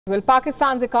Will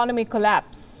Pakistan's economy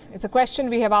collapse? It's a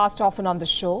question we have asked often on the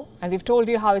show, and we've told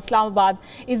you how Islamabad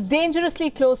is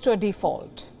dangerously close to a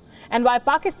default and why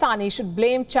Pakistanis should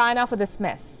blame China for this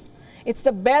mess. It's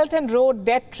the Belt and Road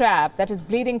debt trap that is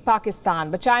bleeding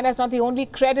Pakistan, but China is not the only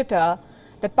creditor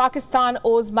that Pakistan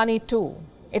owes money to.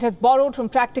 It has borrowed from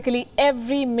practically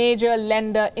every major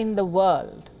lender in the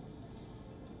world.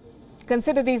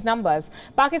 Consider these numbers.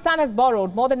 Pakistan has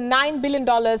borrowed more than $9 billion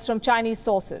from Chinese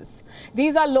sources.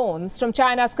 These are loans from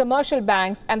China's commercial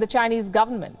banks and the Chinese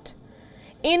government.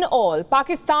 In all,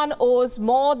 Pakistan owes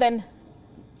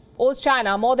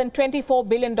China more than $24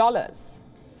 billion. Beijing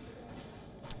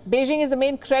is the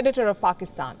main creditor of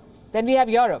Pakistan. Then we have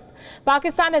Europe.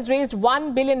 Pakistan has raised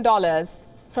 $1 billion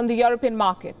from the European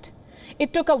market.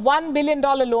 It took a $1 billion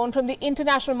loan from the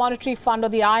International Monetary Fund or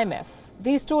the IMF.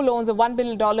 These two loans of $1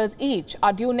 billion each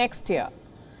are due next year.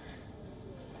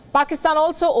 Pakistan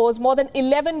also owes more than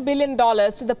 $11 billion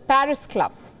to the Paris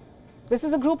Club. This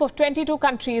is a group of 22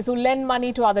 countries who lend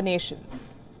money to other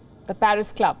nations. The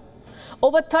Paris Club.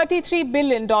 Over $33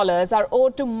 billion are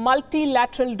owed to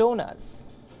multilateral donors.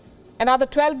 Another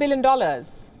 $12 billion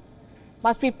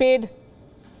must be paid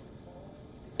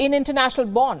in international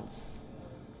bonds.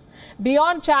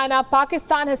 Beyond China,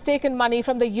 Pakistan has taken money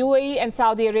from the UAE and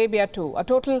Saudi Arabia too, a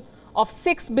total of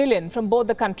 $6 billion from both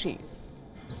the countries.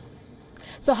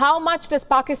 So how much does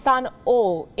Pakistan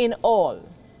owe in all?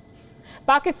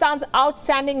 Pakistan's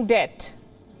outstanding debt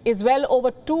is well over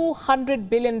 $200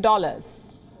 billion.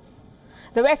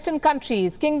 The Western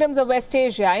countries, kingdoms of West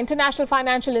Asia, international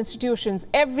financial institutions,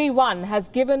 everyone has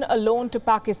given a loan to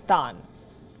Pakistan.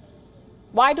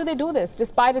 Why do they do this?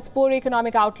 Despite its poor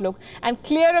economic outlook and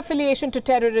clear affiliation to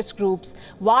terrorist groups,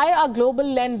 why are global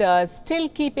lenders still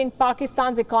keeping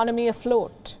Pakistan's economy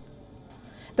afloat?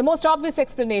 The most obvious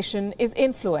explanation is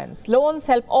influence. Loans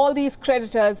help all these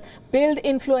creditors build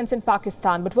influence in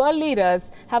Pakistan, but world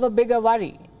leaders have a bigger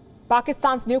worry: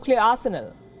 Pakistan's nuclear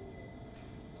arsenal.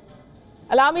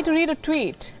 Allow me to read a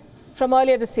tweet from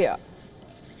earlier this year.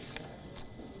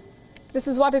 This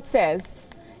is what it says.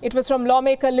 It was from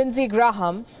lawmaker Lindsey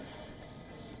Graham.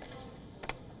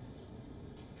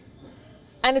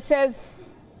 And it says,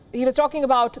 he was talking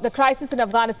about the crisis in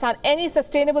Afghanistan. Any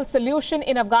sustainable solution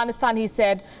in Afghanistan, he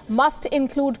said, must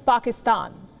include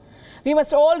Pakistan. We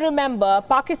must all remember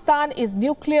Pakistan is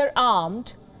nuclear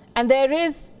armed, and there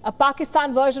is a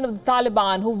Pakistan version of the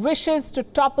Taliban who wishes to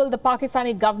topple the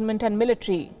Pakistani government and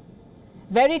military.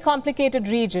 Very complicated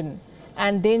region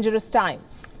and dangerous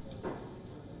times.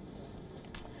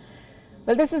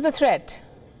 Well, this is the threat.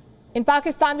 In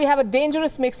Pakistan, we have a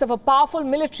dangerous mix of a powerful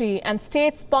military and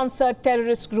state-sponsored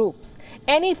terrorist groups.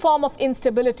 Any form of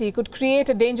instability could create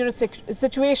a dangerous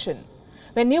situation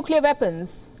where nuclear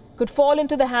weapons could fall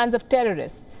into the hands of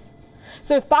terrorists.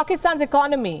 So if Pakistan's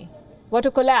economy were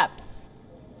to collapse,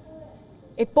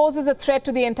 it poses a threat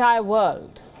to the entire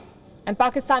world. And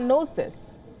Pakistan knows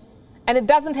this. And it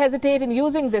doesn't hesitate in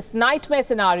using this nightmare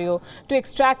scenario to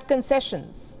extract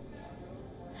concessions.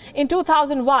 In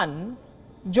 2001,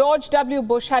 George W.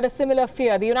 Bush had a similar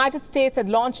fear. The United States had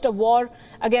launched a war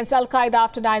against Al-Qaeda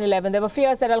after 9/11. There were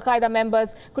fears that Al-Qaeda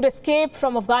members could escape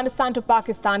from Afghanistan to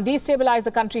Pakistan, destabilize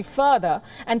the country further,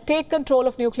 and take control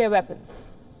of nuclear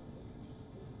weapons.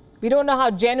 We don't know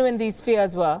how genuine these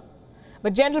fears were,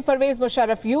 but General Pervez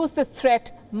Musharraf used this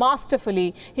threat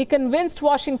masterfully. He convinced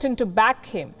Washington to back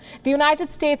him. The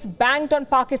United States banked on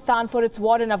Pakistan for its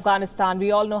war in Afghanistan.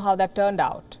 We all know how that turned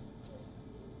out.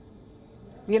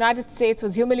 The United States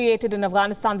was humiliated in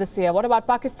Afghanistan this year. What about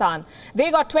Pakistan?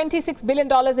 They got $26 billion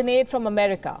in aid from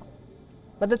America.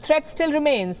 But the threat still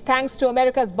remains thanks to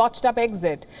America's botched-up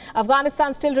exit.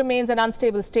 Afghanistan still remains an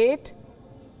unstable state,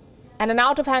 and an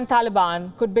out-of-hand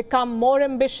Taliban could become more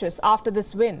ambitious after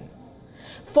this win.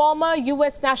 Former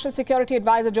U.S. National Security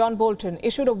Advisor John Bolton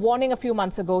issued a warning a few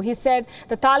months ago. He said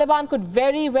the Taliban could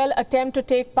very well attempt to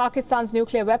take Pakistan's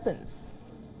nuclear weapons.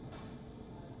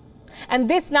 And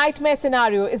this nightmare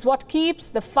scenario is what keeps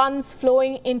the funds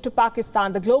flowing into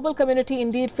Pakistan. The global community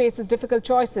indeed faces difficult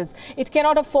choices. It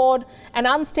cannot afford an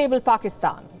unstable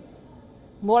Pakistan,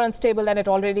 more unstable than it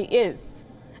already is.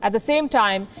 At the same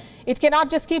time, it cannot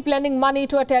just keep lending money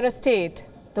to a terror state.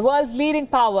 The world's leading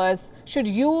powers should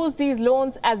use these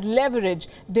loans as leverage,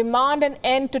 demand an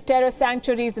end to terror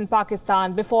sanctuaries in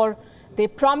Pakistan before they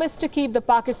promise to keep the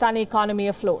Pakistani economy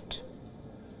afloat.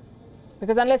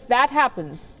 Because unless that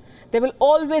happens, there will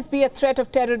always be a threat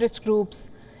of terrorist groups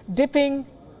dipping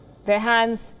their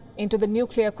hands into the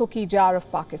nuclear cookie jar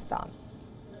of Pakistan.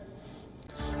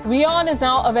 WION is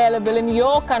now available in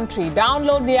your country.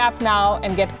 Download the app now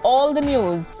and get all the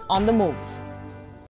news on the move.